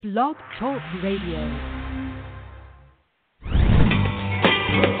Blog Talk Radio.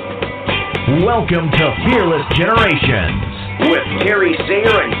 Welcome to Fearless Generations with Terry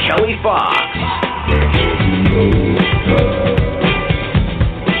Sayer and Kelly Fox.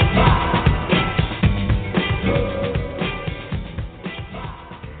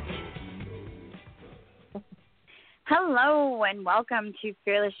 Hello and welcome to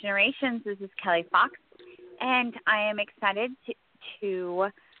Fearless Generations. This is Kelly Fox, and I am excited to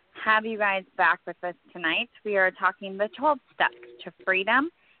have you guys back with us tonight. We are talking the 12 steps to freedom,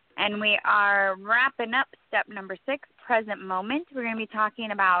 and we are wrapping up step number 6, present moment. We're going to be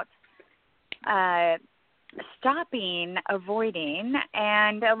talking about stopping, avoiding,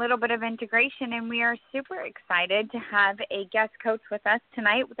 and a little bit of integration, and we are super excited to have a guest coach with us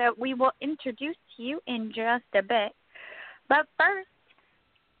tonight that we will introduce to you in just a bit. But first,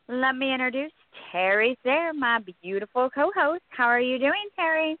 let me introduce Terry Sayer, my beautiful co-host. How are you doing,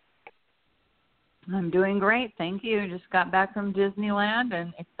 Terry? I'm doing great, thank you. Just got back from Disneyland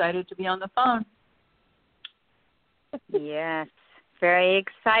and excited to be on the phone. Yes, very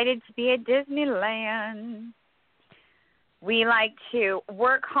excited to be at Disneyland. We like to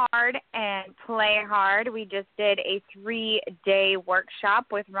work hard and play hard. We just did a 3-day workshop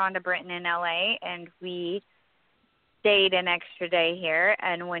with Rhonda Britton in LA, and we stayed an extra day here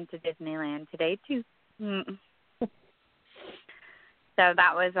and went to Disneyland today, too. So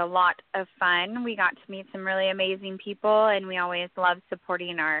that was a lot of fun. We got to meet some really amazing people, and we always love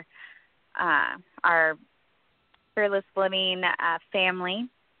supporting our Fearless Living family.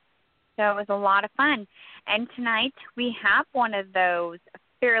 So it was a lot of fun. And tonight we have one of those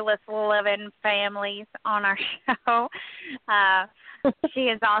Fearless Living families on our show. She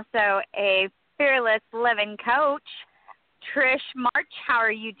is also a Fearless Living coach. Trish March, how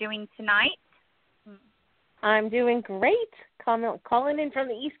are you doing tonight? I'm doing great. Calling in from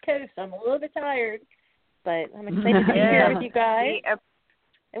the East Coast. I'm a little bit tired, but I'm excited to be here with you guys.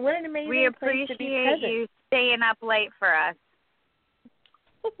 And what an amazing place to be present. We appreciate you staying up late for us.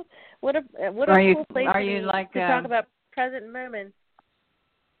 What a cool place to talk about present moments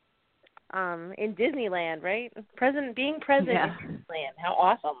in Disneyland, right? Being present in Disneyland. How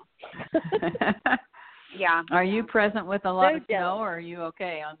awesome. Yeah. Are you present with a lot of snow, or are you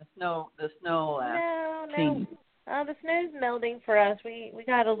okay on the snow? No. Scene? The snow's melting for us. We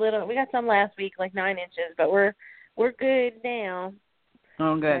got some last week, like 9 inches, but we're good now.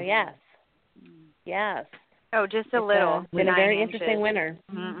 Oh, good. So, yes. Oh, just a little. It's been a very interesting winter.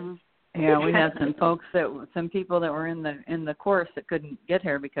 Mm-mm. Yeah, we had some people that were in the course that couldn't get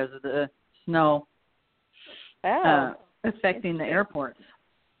here because of the snow affecting the airports.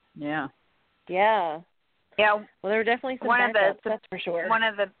 Yeah. Yeah. Yeah. Well, there were definitely some backups, that's for sure. One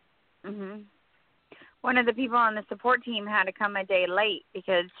of the people on the support team had to come a day late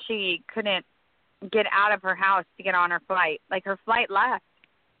because she couldn't get out of her house to get on her flight. Like, her flight left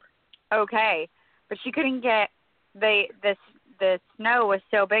okay, but she couldn't get the snow was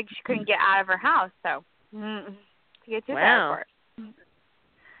so big she couldn't get out of her house. So to get to the airport.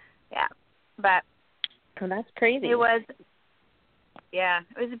 Yeah, but that's crazy. It was. Yeah,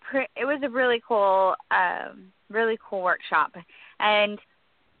 it was a really cool workshop, and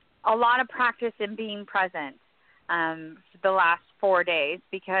a lot of practice in being present for the last 4 days,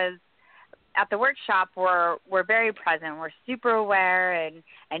 because at the workshop we're very present. We're super aware and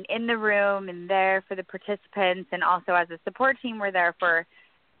in the room and there for the participants, and also as a support team we're there for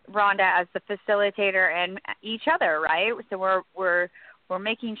Rhonda as the facilitator and each other, right? So we're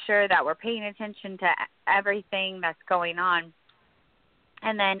making sure that we're paying attention to everything that's going on.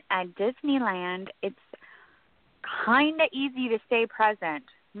 And then at Disneyland, it's kind of easy to stay present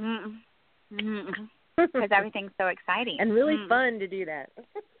because everything's so exciting. And really fun to do that.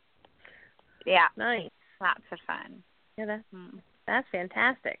 Yeah. Nice. Lots of fun. Yeah, that's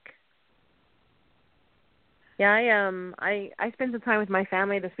fantastic. Yeah, I spent some time with my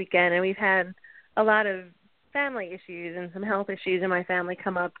family this weekend, and we've had a lot of family issues and some health issues in my family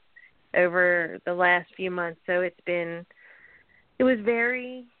come up over the last few months. So it was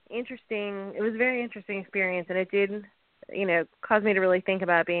very interesting. It was a very interesting experience, and it did, cause me to really think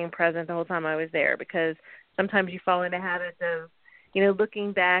about being present the whole time I was there, because sometimes you fall into habits of,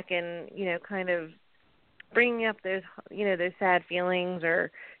 looking back and, kind of bringing up those sad feelings or,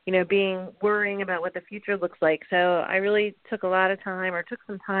 worrying about what the future looks like. So I really took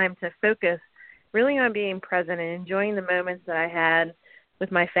some time to focus really on being present and enjoying the moments that I had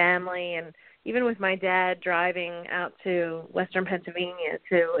with my family, and even with my dad driving out to Western Pennsylvania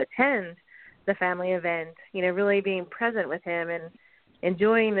to attend the family event, really being present with him and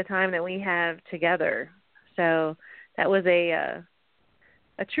enjoying the time that we have together. So that was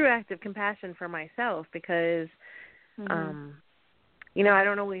a true act of compassion for myself because, you know, I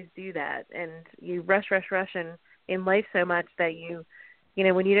don't always do that. And you rush in life so much that you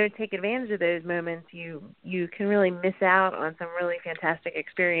know, when you don't take advantage of those moments, you can really miss out on some really fantastic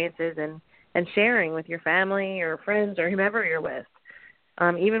experiences and sharing with your family or friends or whomever you're with,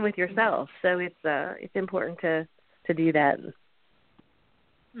 even with yourself. So it's important to do that.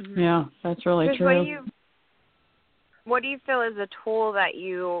 Yeah, that's really Chris, true. What do you feel is a tool that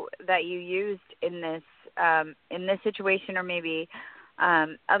you used in this situation, or maybe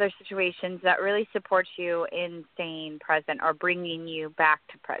other situations, that really supports you in staying present or bringing you back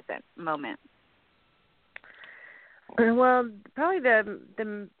to present moment? Well, probably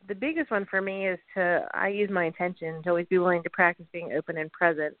the biggest one for me is I use my intention to always be willing to practice being open and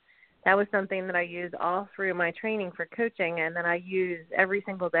present. That was something that I used all through my training for coaching, and that I use every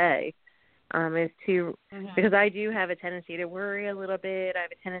single day. Because I do have a tendency to worry a little bit. I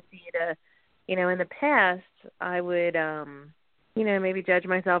have a tendency to, you know, in the past I would, you know, maybe judge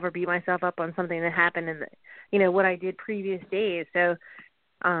myself or beat myself up on something that happened in you know, what I did previous days. So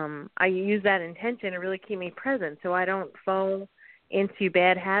I use that intention to really keep me present so I don't fall into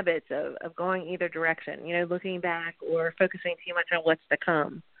bad habits of going either direction, you know, looking back or focusing too much on what's to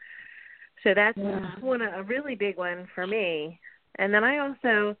come. So that's a really big one for me. And then I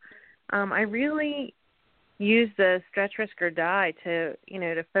also, I really use the stretch, risk, or die to, you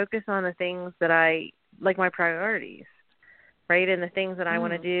know, to focus on the things that I, like my priorities, right, and the things that I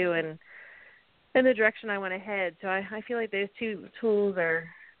want to do and the direction I want to head. So I feel like those two tools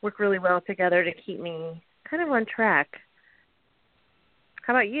work really well together to keep me kind of on track.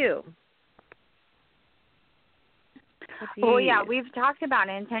 How about you? Well, yeah, we've talked about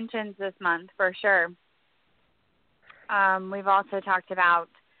intentions this month for sure. We've also talked about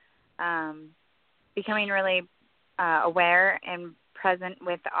becoming really aware and present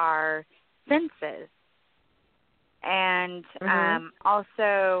with our senses. And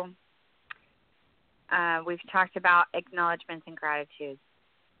also we've talked about acknowledgments and gratitude.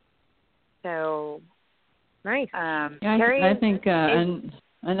 So nice. I think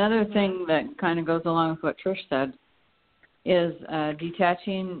another thing that kind of goes along with what Trish said is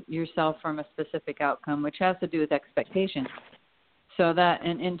detaching yourself from a specific outcome, which has to do with expectations. So that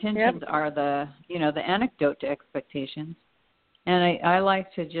and intentions are the antidote to expectations. And I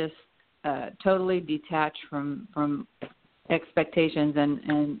like to just totally detach from expectations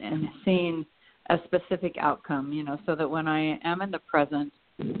and seeing a specific outcome, you know, so that when I am in the present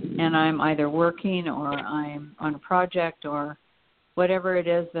and I'm either working or I'm on a project or whatever it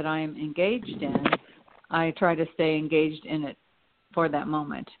is that I'm engaged in, I try to stay engaged in it for that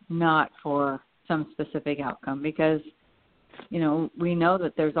moment, not for some specific outcome, because, you know, we know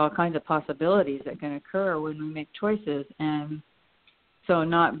that there's all kinds of possibilities that can occur when we make choices. And so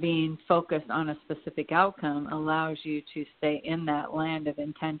not being focused on a specific outcome allows you to stay in that land of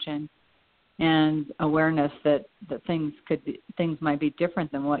intention and awareness that things might be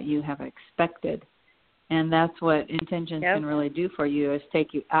different than what you have expected. And that's what intentions can really do for you, is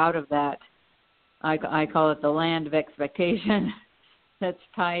take you out of that. I call it the land of expectation that's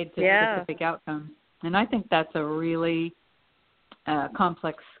tied to specific outcomes. And I think that's a really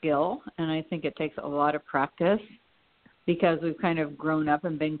complex skill, and I think it takes a lot of practice because we've kind of grown up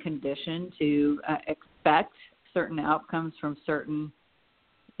and been conditioned to expect certain outcomes from certain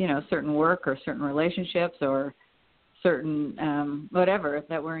work or certain relationships or certain whatever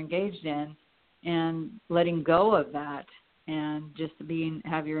that we're engaged in, and letting go of that and just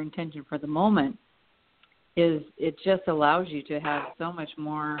have your intention for the moment it just allows you to have so much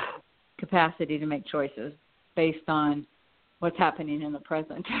more capacity to make choices based on what's happening in the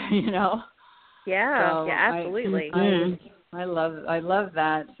present, you know? Yeah, so absolutely. I love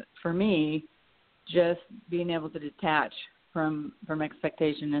that. For me, just being able to detach from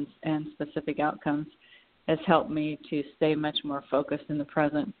expectation and specific outcomes has helped me to stay much more focused in the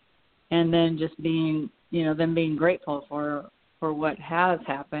present. And then just being grateful for what has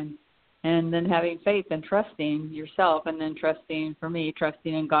happened, and then having faith and trusting yourself, and then trusting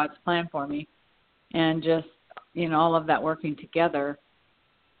in God's plan for me, and just, you know, all of that working together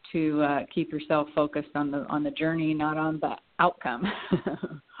to keep yourself focused on the journey, not on the outcome.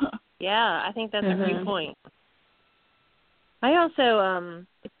 Yeah, I think that's a great point. I also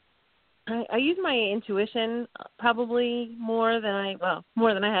I use my intuition probably more than I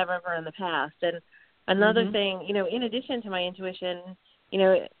have ever in the past. And another thing, you know, in addition to my intuition, you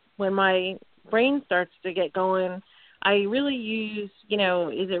know, when my brain starts to get going, I really use, you know,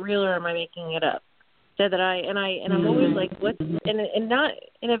 is it real or am I making it up? So that I'm always like, what's, and not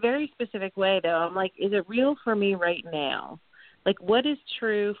in a very specific way though. I'm like, is it real for me right now? like, what is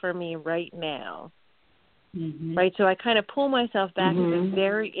true for me right now? Mm-hmm. Right? So I kind of pull myself back Mm-hmm. at the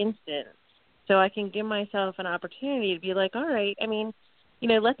very instant so I can give myself an opportunity to be like, all right, I mean, you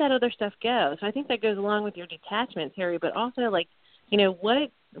know, let that other stuff go. So I think that goes along with your detachment, Terry, but also, like, you know, what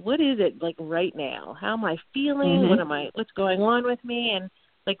is it like right now? How am I feeling? Mm-hmm. What's going on with me? And,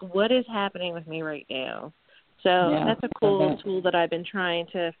 like, what is happening with me right now? So Yeah, that's a cool tool that I've been trying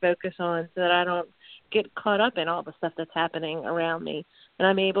to focus on so that I don't get caught up in all the stuff that's happening around me. And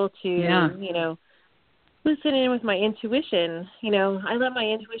I'm able to, you know, listen in with my intuition. You know, I let my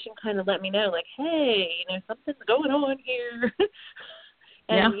intuition kind of let me know, like, hey, you know, something's going on here.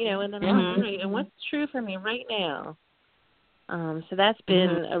 And, you know, and then I'm like, all right, and what's true for me right now? So that's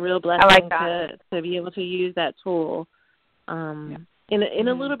been a real blessing to be able to use that tool in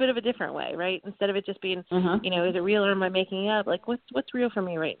a little bit of a different way, right? Instead of it just being, you know, is it real or am I making up? Like, what's real for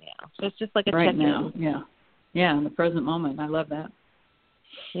me right now? So it's just like a check-in. Now, yeah, in the present moment. I love that.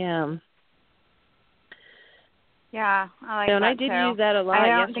 Yeah. Yeah, I like so, that and I did too. use that a lot I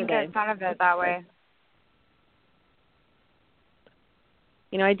don't yesterday. think I thought of it that way.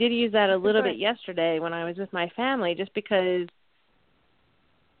 You know, I did use that a little bit yesterday when I was with my family, just because,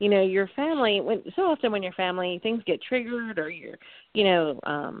 you know, your family, so often when your family, things get triggered, or you're, you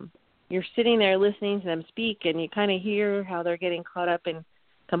know, you're sitting there listening to them speak and you kind of hear how they're getting caught up in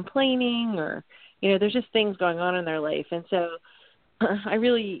complaining, or, you know, there's just things going on in their life. And so I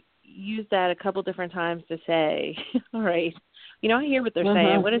really used that a couple different times to say, all right, you know, I hear what they're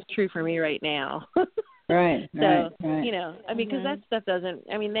saying. What is true for me right now? Right. You know, I mean, because that stuff doesn't,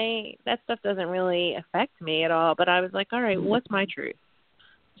 I mean, that stuff doesn't really affect me at all. But I was like, all right, what's my truth?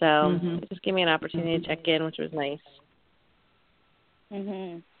 So it just gave me an opportunity to check in, which was nice.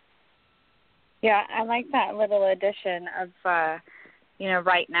 Yeah, I like that little addition of, you know,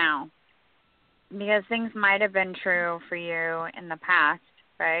 right now. Because things might have been true for you in the past,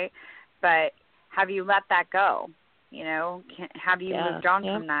 right? But have you let that go? You know, have you moved on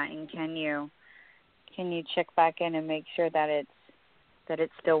from that, and can you check back in and make sure that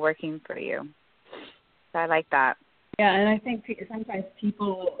it's still working for you? So I like that. Yeah, and I think sometimes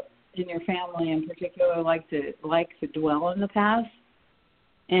people in your family in particular like to dwell in the past,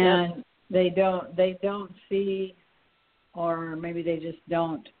 and they don't see, or maybe they just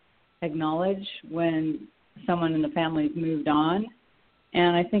don't acknowledge when someone in the family's moved on.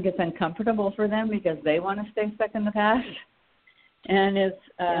 And I think it's uncomfortable for them because they want to stay stuck in the past. And it's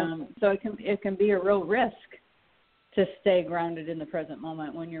so it can be a real risk to stay grounded in the present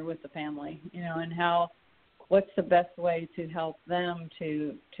moment when you're with the family, you know, and what's the best way to help them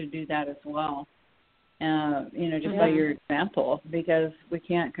to do that as well. You know, just by your example, because we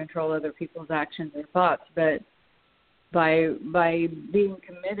can't control other people's actions or thoughts, but by being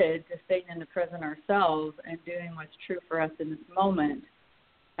committed to staying in the present ourselves and doing what's true for us in this moment,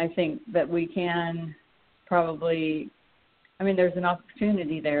 I think that we can probably, I mean, there's an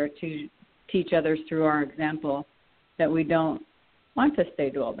opportunity there to teach others through our example that we don't want to stay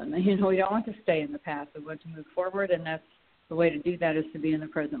dwelled in. You know, we don't want to stay in the past. We want to move forward, and that's the way to do that is to be in the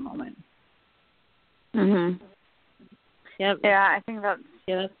present moment. Yep. Yeah, I think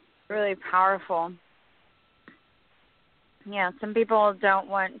that's really powerful. Yeah, some people don't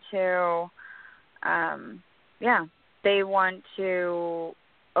want to, they want to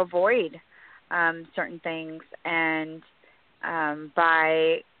avoid certain things, and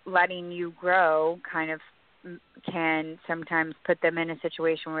by letting you grow kind of can sometimes put them in a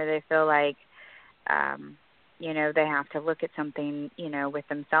situation where they feel like, you know, they have to look at something, you know, with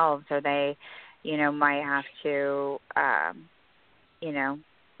themselves, or they, you know, might have to, you know,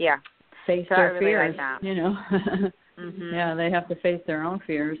 face so their really fears, like that. you know. Yeah, they have to face their own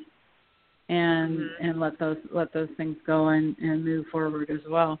fears and let those things go and move forward as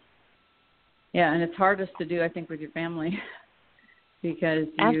well. Yeah, and it's hardest to do, I think, with your family because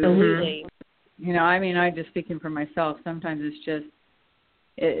absolutely. You know, I mean, I'm just speaking for myself. Sometimes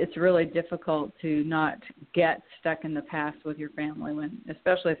it's really difficult to not get stuck in the past with your family,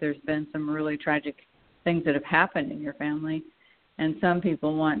 especially if there's been some really tragic things that have happened in your family. And some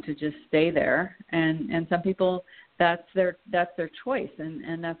people want to just stay there, and some people that's their choice,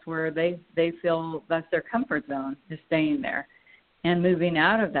 and that's where they feel that's their comfort zone, is staying there. And moving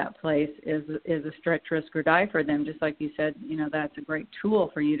out of that place is a stretch, risk, or die for them. Just like you said, you know, that's a great tool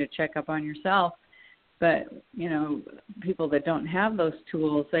for you to check up on yourself. But, you know, people that don't have those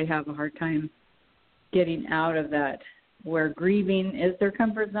tools, they have a hard time getting out of that, where grieving is their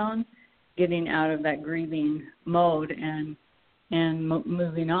comfort zone, getting out of that grieving mode and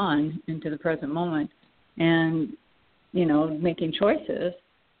moving on into the present moment, and, you know, making choices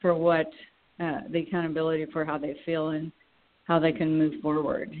for what the accountability for how they feel and how they can move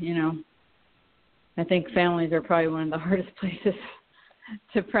forward. I think families are probably one of the hardest places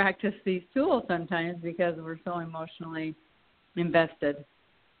to practice these tools sometimes because we're so emotionally invested,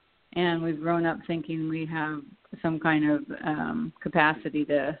 and we've grown up thinking we have some kind of capacity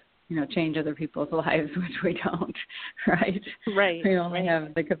to change other people's lives, which we don't, right? Right. We only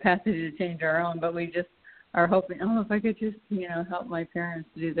have the capacity to change our own, but we just are hoping, if I could just, help my parents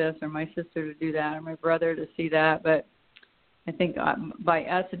to do this, or my sister to do that, or my brother to see that. But I think by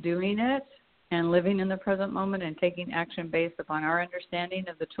us doing it and living in the present moment and taking action based upon our understanding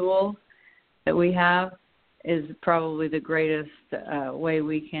of the tools that we have is probably the greatest way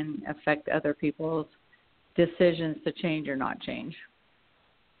we can affect other people's decisions to change or not change.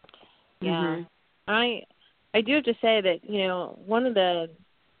 Yeah, I do have to say that one of the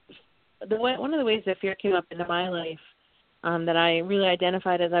ways that fear came up into my life that I really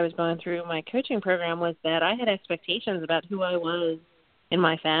identified as I was going through my coaching program was that I had expectations about who I was in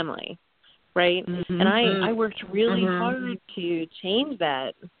my family, right? And I worked really hard to change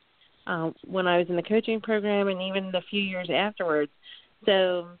that when I was in the coaching program and even the few years afterwards.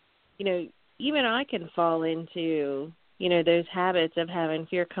 So, even I can fall into those habits of having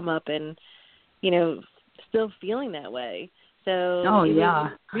fear come up and, still feeling that way. So it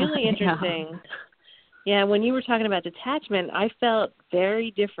was really interesting. Yeah, when you were talking about detachment, I felt very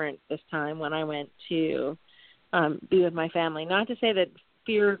different this time when I went to be with my family. Not to say that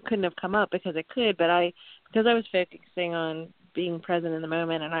fear couldn't have come up, because it could, but because I was focusing on being present in the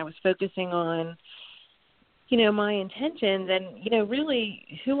moment, and I was focusing on my intentions and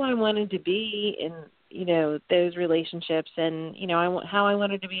really who I wanted to be in those relationships, and how I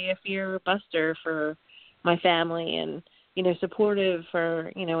wanted to be a fear buster for my family, and supportive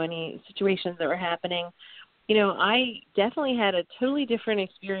for any situations that were happening. I definitely had a totally different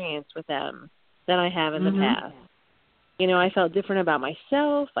experience with them than I have in the past. I felt different about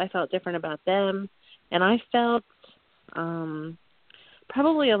myself, I felt different about them, and I felt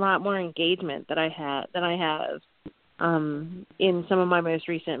probably a lot more engagement than I have in some of my most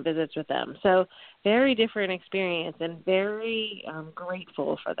recent visits with them. So very different experience, and very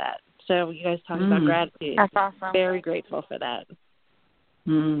grateful for that. So you guys talked about gratitude. That's awesome. Very grateful for that.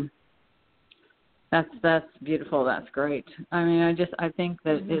 That's beautiful. That's great. I mean, I think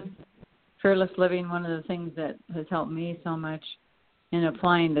that it's fearless living. One of the things that has helped me so much in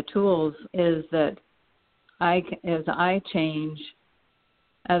applying the tools is that as I change,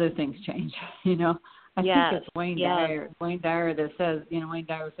 other things change. I think it's Wayne Dyer. Wayne Dyer that says, Wayne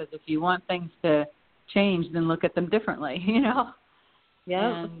Dyer says, if you want things to change, then look at them differently.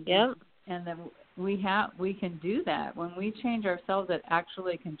 Yeah. And then we can do that when we change ourselves. It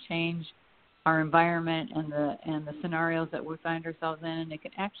actually can change our environment and the scenarios that we find ourselves in, and it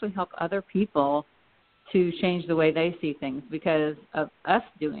can actually help other people to change the way they see things because of us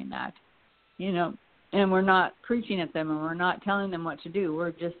doing that. And we're not preaching at them, and we're not telling them what to do.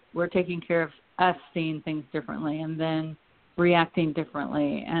 We're taking care of us seeing things differently, and then reacting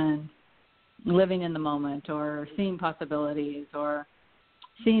differently, and living in the moment, or seeing possibilities, or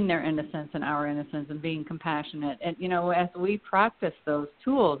seeing their innocence and our innocence, and being compassionate. And as we practice those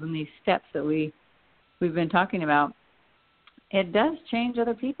tools and these steps that we've been talking about, it does change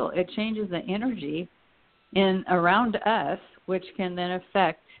other people. It changes the energy around us, which can then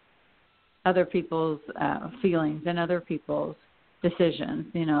affect other people's feelings and other people's decisions.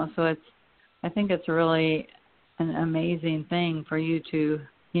 So I think it's really an amazing thing for you to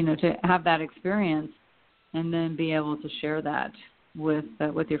have that experience, and then be able to share that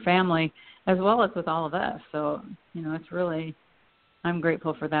with your family as well as with all of us. So it's really, I'm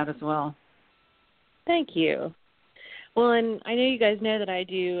grateful for that as well. Thank you. Well, and I know you guys know that I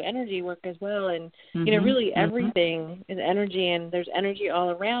do energy work as well, and really everything is energy, and there's energy all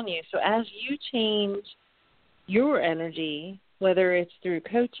around you. So as you change your energy, whether it's through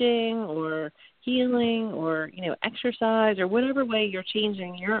coaching or healing or exercise or whatever way you're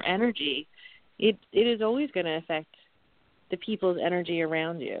changing your energy, it is always going to affect the people's energy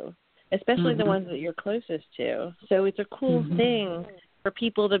around you, especially the ones that you're closest to. So it's a cool thing for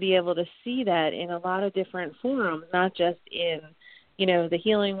people to be able to see that in a lot of different forums, not just in, the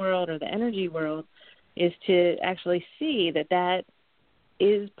healing world or the energy world, is to actually see that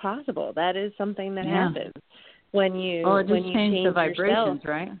is possible. That is something that happens when you it just change the vibrations, yourself.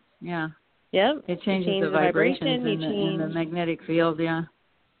 right? Yeah. Yep. It changes the vibrations in the magnetic field,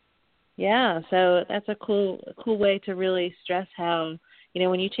 Yeah, so that's a cool way to really stress how,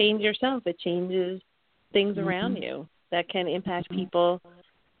 when you change yourself, it changes things around you that can impact people. So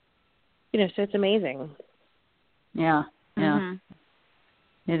it's amazing. Yeah.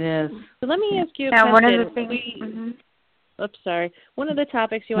 It is. So let me ask you a now, question. One of the things, one of the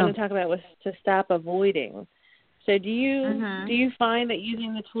topics you want to talk about was to stop avoiding. So do you find that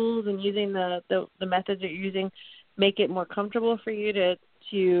using the tools and using the methods that you're using make it more comfortable for you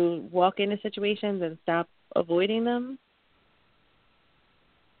to walk into situations and stop avoiding them?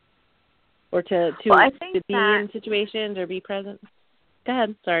 Or to be in situations or be present? Go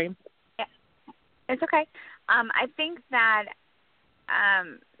ahead. Sorry. Yeah, it's okay. I think that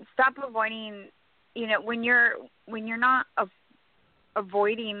stop avoiding, when you're not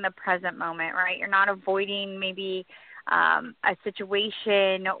avoiding the present moment, right? You're not avoiding maybe a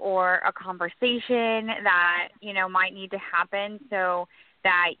situation or a conversation that, might need to happen so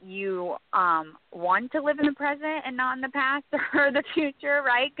that you want to live in the present and not in the past or the future,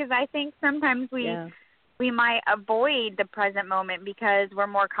 right? Because I think sometimes we might avoid the present moment because we're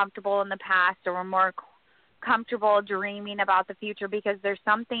more comfortable in the past, or we're more comfortable dreaming about the future, because there's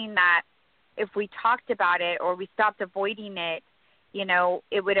something that if we talked about it or we stopped avoiding it,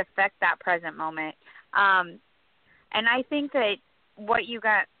 it would affect that present moment. And I think that what you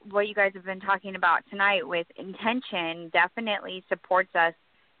guys have been talking about tonight with intention definitely supports us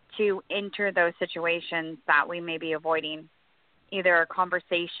to enter those situations that we may be avoiding, either a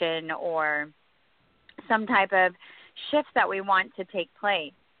conversation or some type of shift that we want to take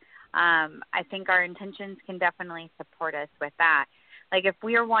place. I think our intentions can definitely support us with that. Like if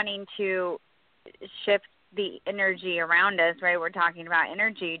we are wanting to shift the energy around us, right? We're talking about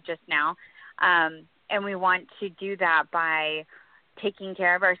energy just now, and we want to do that by taking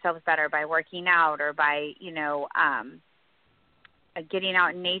care of ourselves better, by working out, or by, getting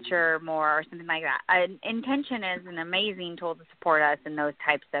out in nature more or something like that. Intention is an amazing tool to support us in those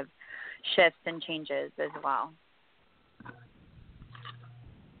types of shifts and changes as well.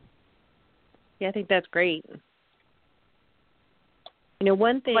 Yeah, I think that's great.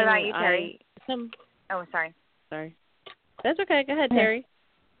 One thing. What about you, Terry? Oh, sorry. Sorry. That's okay. Go ahead, Terry.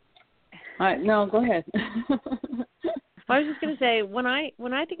 No, go ahead. I was just going to say, when I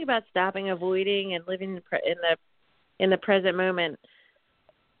think about stopping avoiding and living in the present moment,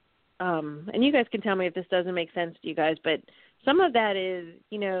 and you guys can tell me if this doesn't make sense to you guys, but some of that is,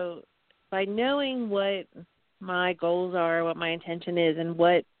 by knowing what my goals are, what my intention is, and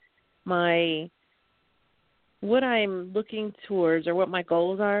what I'm looking towards, or what my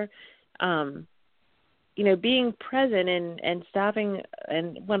goals are, being present and stopping,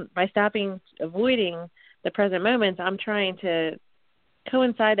 by stopping avoiding the present moments, I'm trying to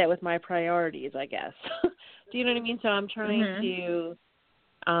coincide that with my priorities, I guess. Do you know what I mean? So I'm trying to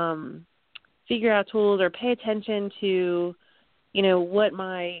figure out tools or pay attention to, what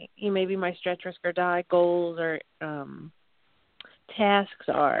maybe my stretch, risk, or die goals or tasks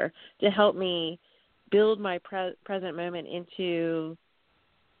are, to help me build my present moment into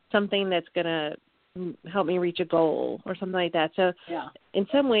something that's going to help me reach a goal or something like that. So in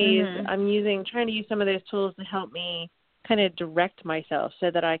some ways, I'm trying to use some of those tools to help me kind of direct myself so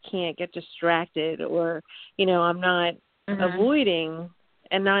that I can't get distracted, or, I'm not avoiding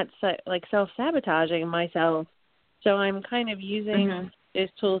and not self-sabotaging myself. So I'm kind of using those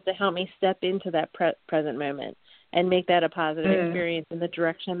tools to help me step into that present moment and make that a positive experience in the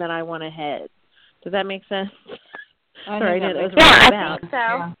direction that I want to head. Does that make sense? I think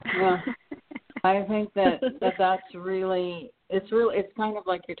so. Yeah. I think that's really, it's kind of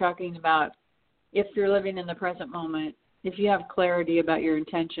like you're talking about, if you're living in the present moment, if you have clarity about your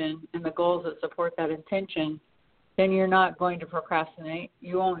intention and the goals that support that intention, then you're not going to procrastinate.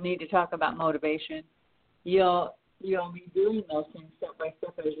 You won't need to talk about motivation. You'll be doing those things step by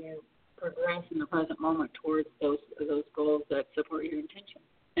step as you progress in the present moment towards those goals that support your intention.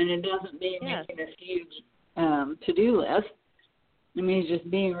 And it doesn't mean making a huge to-do list. It means just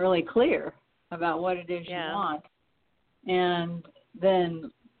being really clear about what it is you want, and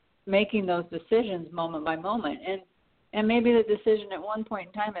then making those decisions moment by moment. And maybe the decision at one point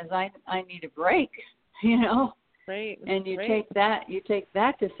in time is I need a break, Right. And you take that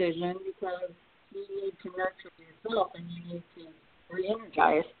decision because you need to nurture yourself and you need to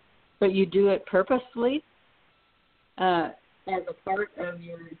re-energize, but you do it purposefully as a part of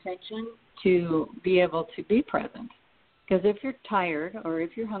your intention to be able to be present. Because if you're tired, or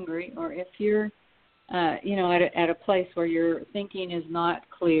if you're hungry, or if you're, at a place where your thinking is not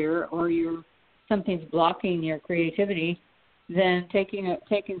clear, or something's blocking your creativity, then taking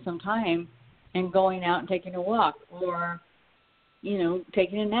some time and going out and taking a walk, or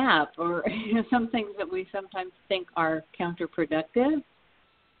taking a nap, or some things that we sometimes think are counterproductive.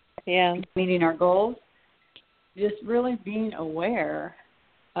 Yeah, meeting our goals. Just really being aware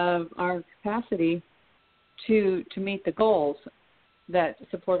of our capacity to meet the goals that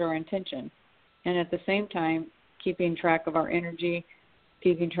support our intention, and at the same time keeping track of our energy,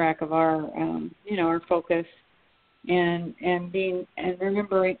 keeping track of our, our focus, and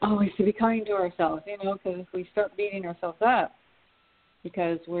remembering always to be kind to ourselves, because if we start beating ourselves up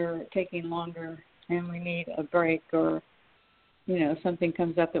because we're taking longer and we need a break, or something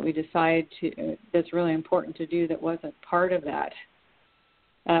comes up that we decide to that's really important to do that wasn't part of that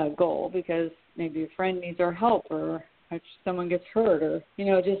goal, because maybe a friend needs our help, or someone gets hurt, or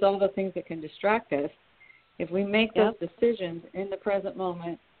just all the things that can distract us. If we make those decisions in the present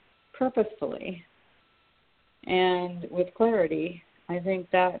moment purposefully and with clarity, I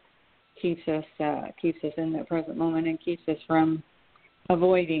think that keeps us in that present moment and keeps us from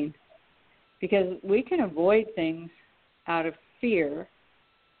avoiding, because we can avoid things out of fear,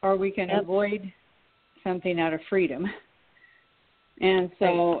 or we can avoid something out of freedom. And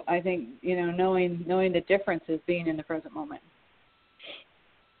so I think, knowing the difference is being in the present moment.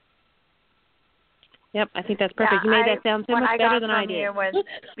 Yep, I think that's perfect. You made that sound so much better than I did. What I got from you was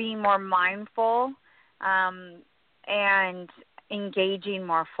being more mindful and engaging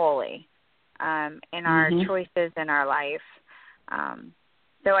more fully in our choices in our life.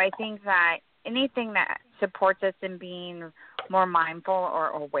 So I think that anything that supports us in being more mindful or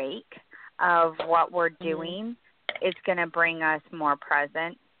awake of what we're doing is going to bring us more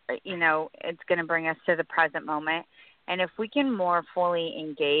present. It's going to bring us to the present moment. And if we can more fully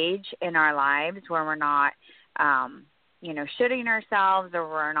engage in our lives, where we're not, shooting ourselves, or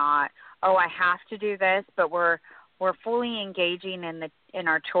we're not, I have to do this, but we're fully engaging in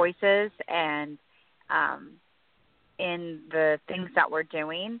our choices and in the things that we're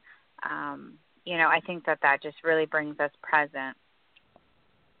doing. I think that just really brings us present.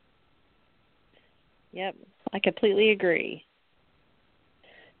 Yep, I completely agree.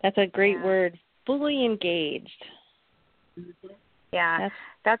 That's a great word, fully engaged. Yeah,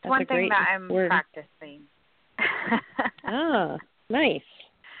 that's one thing that I'm practicing. Nice.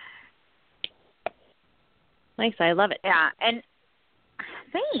 Nice, I love it. Yeah, and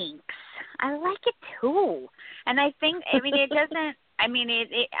thanks. I like it too. And I think, it doesn't, I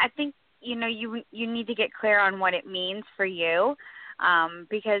think, you need to get clear on what it means for you,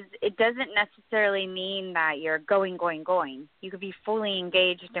 because it doesn't necessarily mean that you're going. You could be fully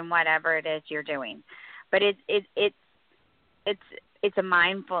engaged in whatever it is you're doing. But it's a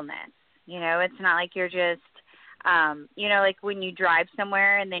mindfulness, it's not like you're just, like when you drive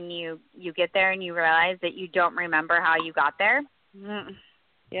somewhere and then you get there and you realize that you don't remember how you got there.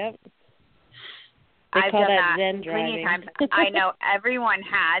 Yep. I've done that plenty of times. I know everyone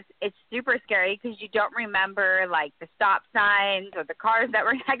has. It's super scary because you don't remember like the stop signs or the cars that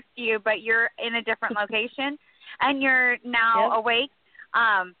were next to you, but you're in a different location and you're now awake.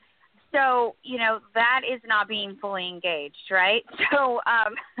 So, that is not being fully engaged, right? So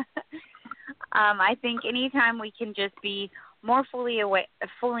I think anytime we can just be more fully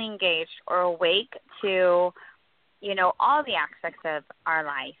engaged or awake to, all the aspects of our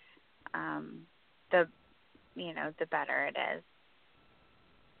life, the better it is.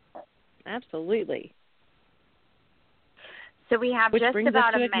 Absolutely. So we have Which just brings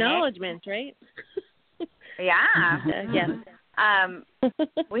about us to a minute. Acknowledgements, right? Yeah. Yes.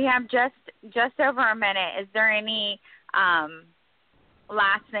 We have just over a minute. Is there any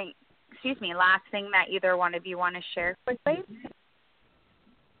last thing that either one of you want to share quickly?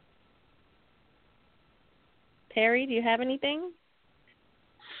 Terry, do you have anything?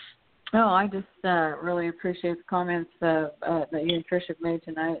 No, I just really appreciate the comments that you and Trish have made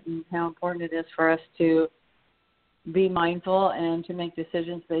tonight, and how important it is for us to be mindful and to make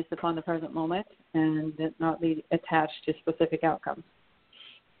decisions based upon the present moment and not be attached to specific outcomes.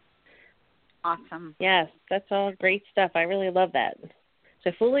 Awesome. Yes, that's all great stuff. I really love that.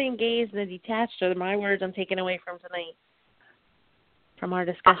 So fully engaged and detached are my words I'm taking away from tonight, from our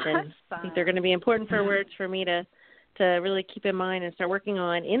discussion. Awesome. I think they're going to be important words for me to really keep in mind and start working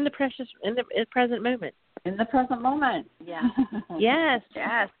on in the present moment. In the present moment. Yeah. Yes.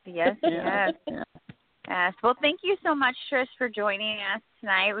 Yes. Yes. Well, thank you so much, Trish, for joining us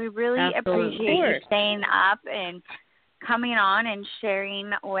tonight. We really appreciate you staying up and coming on and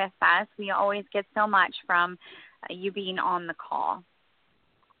sharing with us. We always get so much from you being on the call.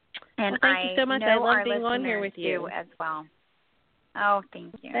 And thank you so much. I love being on here with you as well. Oh,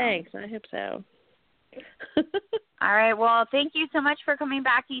 thank you. Thanks. I hope so. All right. Well, thank you so much for coming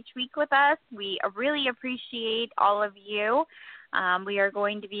back each week with us. We really appreciate all of you. We are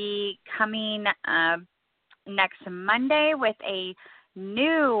going to be coming next Monday with a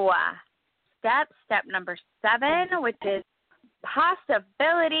new step number 7, which is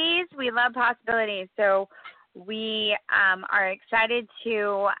possibilities. We love possibilities. So We are excited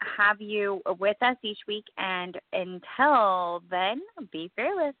to have you with us each week, and until then, be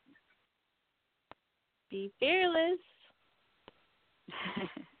fearless. Be fearless.